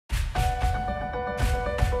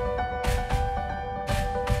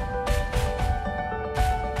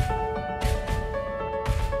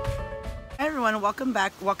everyone, welcome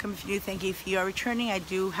back. Welcome if you're new, thank you if you are returning. I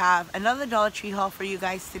do have another Dollar Tree haul for you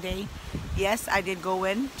guys today. Yes, I did go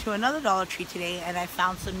in to another Dollar Tree today and I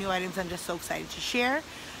found some new items I'm just so excited to share.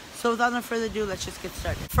 So without no further ado, let's just get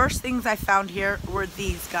started. First things I found here were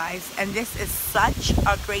these guys, and this is such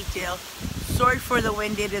a great deal. Sorry for the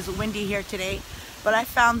wind, it is windy here today, but I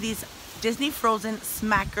found these Disney Frozen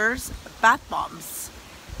Smackers bath bombs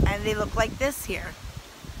and they look like this here.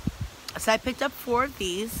 So I picked up 4 of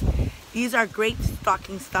these. These are great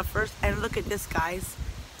stocking stuffers, and look at this, guys.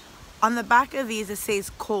 On the back of these it says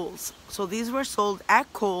Kohl's. So these were sold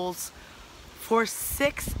at Kohl's for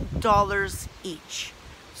 $6 each.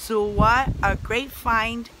 So what a great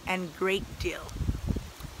find and great deal.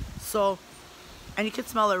 So, and you can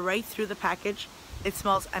smell it right through the package. It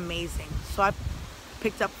smells amazing. So I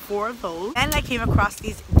picked up 4 of those, and I came across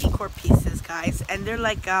these decor pieces, guys, and they're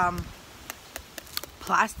like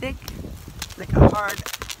plastic, like a hard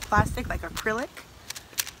plastic, like acrylic.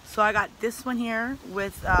 So I got this one here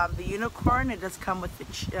with the unicorn. It does come with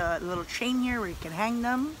the little chain here where you can hang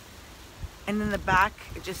them, and in the back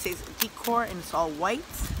it just says decor and it's all white.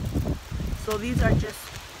 So these are just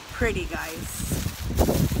pretty, guys.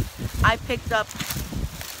 I picked up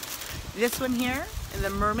this one here in the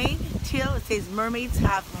mermaid teal. It says mermaids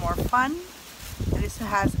have more fun, and this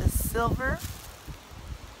has a silver.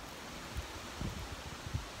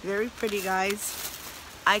 Very pretty, guys.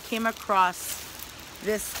 I came across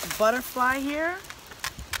this butterfly here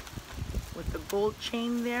with the gold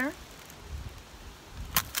chain there,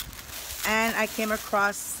 and I came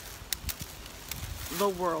across the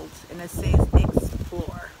world and it says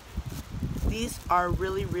explore. These are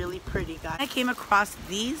really, really pretty, guys. I came across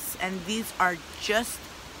these, and these are just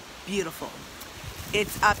beautiful.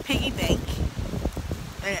 It's a piggy bank,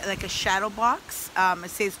 like a shadow box.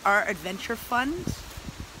 It says our adventure fund.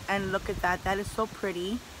 And look at that, that is so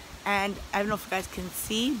pretty. And I don't know if you guys can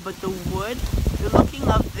see, but the wood, the looking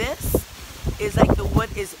of this is like the wood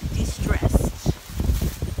is distressed.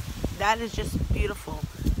 That is just beautiful.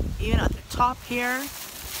 Even at the top here,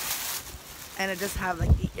 and it does have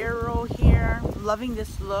like the arrow here. Loving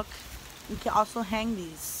this look. You can also hang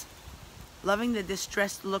these. Loving the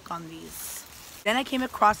distressed look on these. Then I came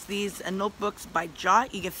across these notebooks by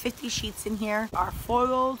Jot. You get 50 sheets in here. Are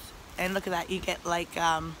foiled. And look at that, you get like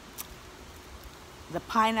the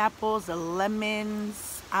pineapples, the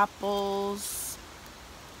lemons, apples,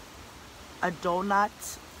 a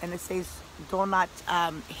donut, and it says donut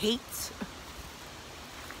hate.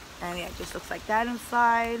 And yeah, it just looks like that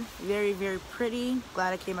inside. Very, very pretty.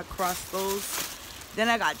 Glad I came across those. Then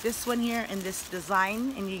I got this one here in this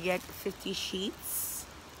design, and you get 50 sheets.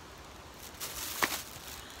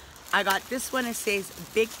 I got this one, it says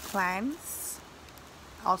big plans.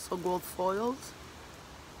 Also gold foiled.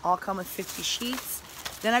 All come with 50 sheets.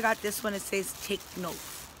 Then I got this one, it says take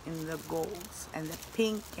notes, in the golds and the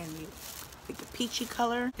pink and the peachy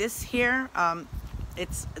color. This here,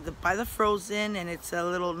 it's by the Frozen, and it's a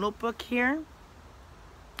little notebook here.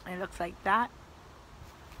 And it looks like that.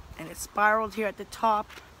 And it's spiraled here at the top.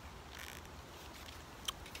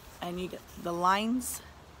 And you get the lines,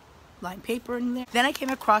 line paper in there. Then I came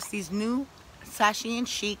across these new Sassy and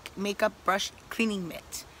Chic makeup brush cleaning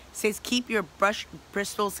mitt. It says keep your brush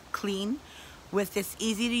bristles clean with this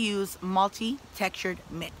easy to use multi-textured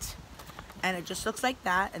mitt. And it just looks like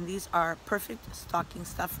that, and these are perfect stocking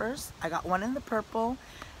stuffers. I got one in the purple,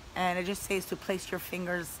 and it just says to place your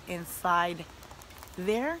fingers inside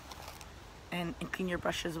there and clean your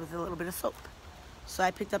brushes with a little bit of soap. So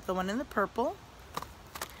I picked up the one in the purple,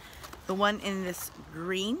 the one in this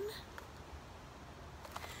green,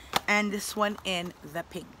 and this one in the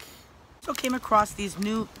pink. So came across these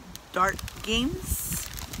new dart games,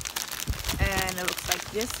 and it looks like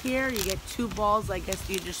this here. You get 2 balls. I guess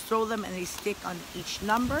you just throw them and they stick on each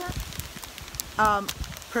number.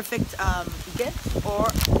 Perfect gift or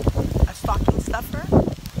a stocking stuffer.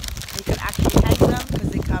 You can actually hang them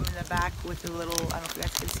because they come in the back with a little, I don't know if you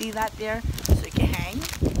guys can see that there, so you can hang.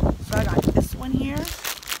 So I got this one here,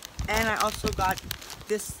 and I also got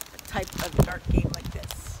this type of dart game like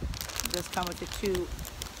this. It does come with the 2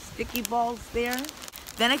 sticky balls there.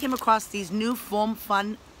 Then I came across these new foam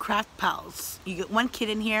fun craft pals. You get 1 kit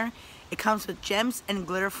in here. It comes with gems and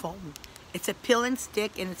glitter foam. It's a peel and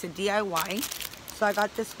stick, and it's a DIY. So I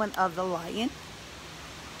got this one of the lion.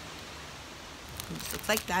 It just looks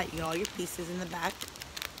like that. You get all your pieces in the back.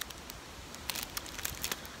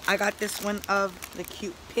 I got this one of the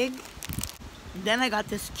cute pig. Then I got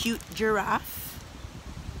this cute giraffe.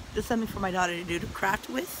 Just something for my daughter to do to craft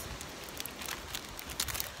with.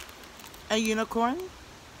 A unicorn.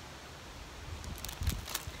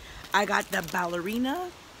 I got the ballerina.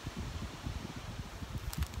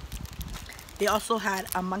 They also had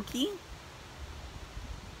a monkey.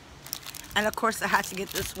 And of course I had to get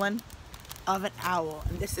this one of an owl.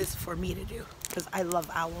 And this is for me to do because I love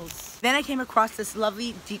owls. Then I came across this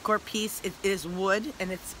lovely decor piece. It is wood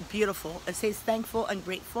and it's beautiful. It says thankful and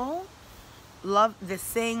grateful. Love the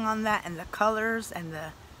saying on that and the colors and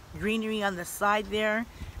the greenery on the side there.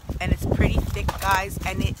 And it's pretty thick, guys,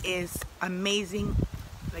 and it is amazing,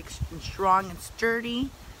 like strong and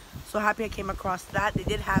sturdy. So happy I came across that. They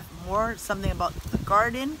did have more, something about the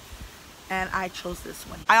garden, and I chose this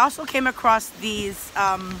one. I also came across these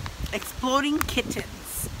exploding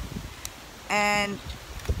kittens, and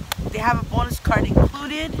they have a bonus card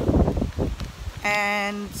included.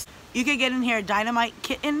 And you can get in here a dynamite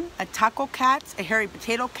kitten, a taco cat, a hairy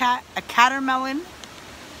potato cat, a catermelon,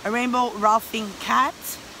 a rainbow ralphing cat,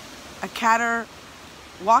 a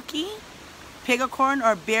caterwalkie, pegacorn,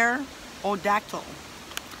 or bear odactyl.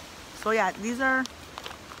 So yeah, these are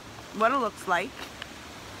what it looks like.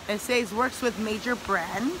 It says works with major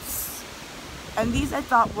brands. And these I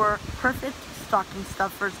thought were perfect stocking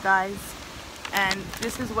stuffers, guys. And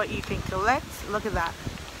this is what you can collect. Look at that.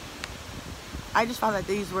 I just found that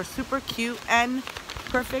these were super cute and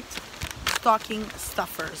perfect stocking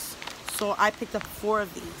stuffers. So I picked up 4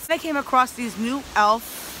 of these. I came across these new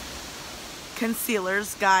e.l.f.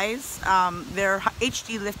 concealers, guys. They're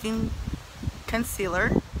HD lifting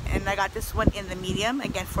concealer, and I got this one in the medium,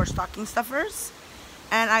 again for stocking stuffers,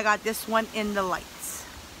 and I got this one in the lights.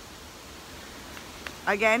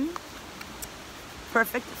 Again,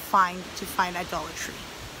 perfect find to find at Dollar Tree.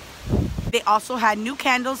 They also had new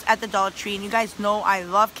candles at the Dollar Tree, and you guys know I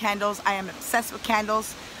love candles. I am obsessed with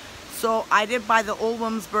candles. So I did buy the Old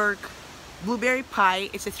Williamsburg blueberry pie.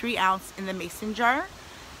 It's a 3-ounce in the mason jar,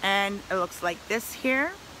 and it looks like this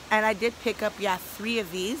here. And I did pick up, yeah, 3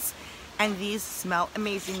 of these, and these smell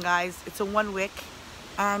amazing, guys. It's a 1-wick,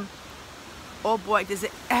 and oh boy, does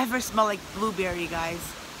it ever smell like blueberry, guys.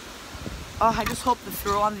 Oh, I just hope the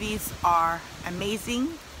throw on these are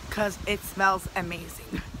amazing because it smells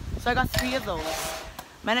amazing. So I got 3 of those.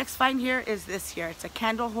 My next find here is this here. It's a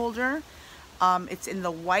candle holder. It's in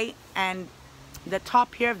the white, and the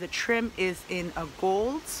top here of the trim is in a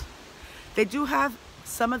gold. They do have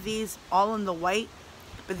some of these all in the white,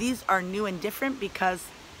 but these are new and different because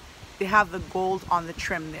they have the gold on the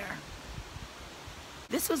trim there.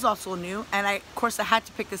 This was also new, and of course I had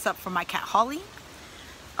to pick this up for my cat Holly.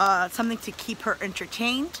 Something to keep her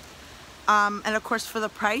entertained. And of course for the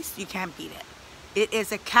price, you can't beat it. It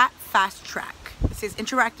is a cat fast track. It says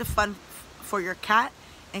interactive fun for your cat,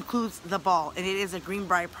 includes the ball, and it is a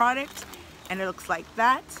Greenbrier product, and it looks like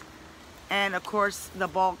that. And of course the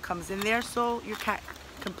ball comes in there so your cat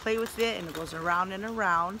can play with it, and it goes around and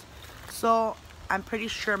around. So I'm pretty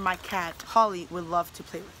sure my cat Holly would love to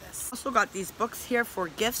play with this. Also got these books here for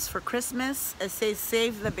gifts for Christmas. It says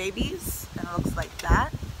Save the Babies, and it looks like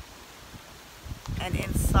that. And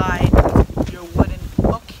inside your wooden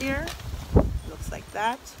book here, it looks like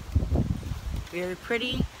that. Very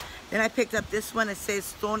pretty. Then I picked up this one. It says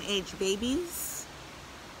Stone Age Babies.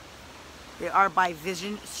 They are by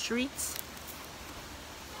Vision Street.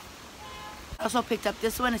 I also picked up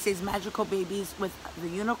this one. It says Magical Babies with the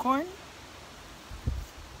Unicorn.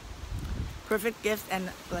 Perfect gift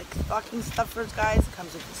and like stocking stuffers, guys. It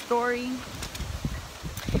comes with the story.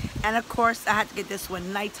 And of course I had to get this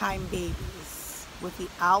one, Nighttime Babies with the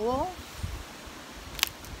owl.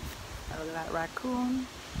 Look at that raccoon.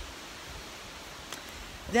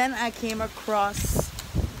 Then I came across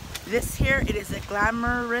this here. It is a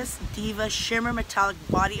Glamorous Diva Shimmer Metallic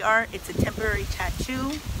Body Art. It's a temporary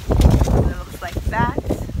tattoo. And it looks like that.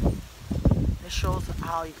 It shows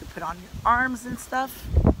how you could put on your arms and stuff.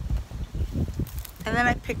 And then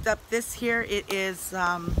I picked up this here. It is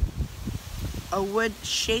a wood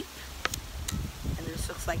shape. And it just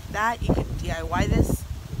looks like that. You can DIY this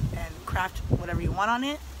and craft whatever you want on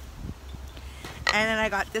it. And then I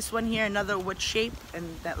got this one here, another wood shape,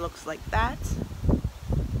 and that looks like that.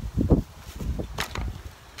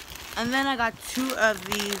 And then I got 2 of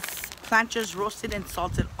these Planchas roasted and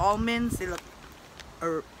salted almonds. They look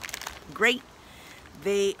great.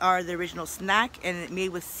 They are the original snack, and it's made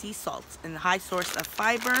with sea salt and a high source of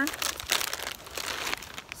fiber.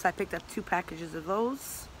 So I picked up 2 packages of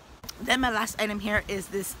those. Then my last item here is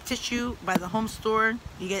this tissue by the home store.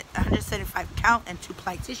 You get 175 count and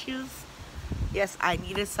 2-ply tissues. Yes, I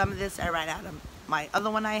needed some of this. I ran out of my other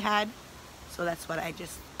one I had, so that's what I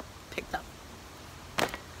just picked up.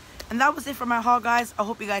 And that was it for my haul, guys. I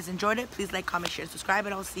hope you guys enjoyed it. Please like, comment, share, subscribe,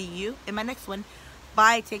 and I'll see you in my next one.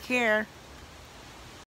 Bye. Take care.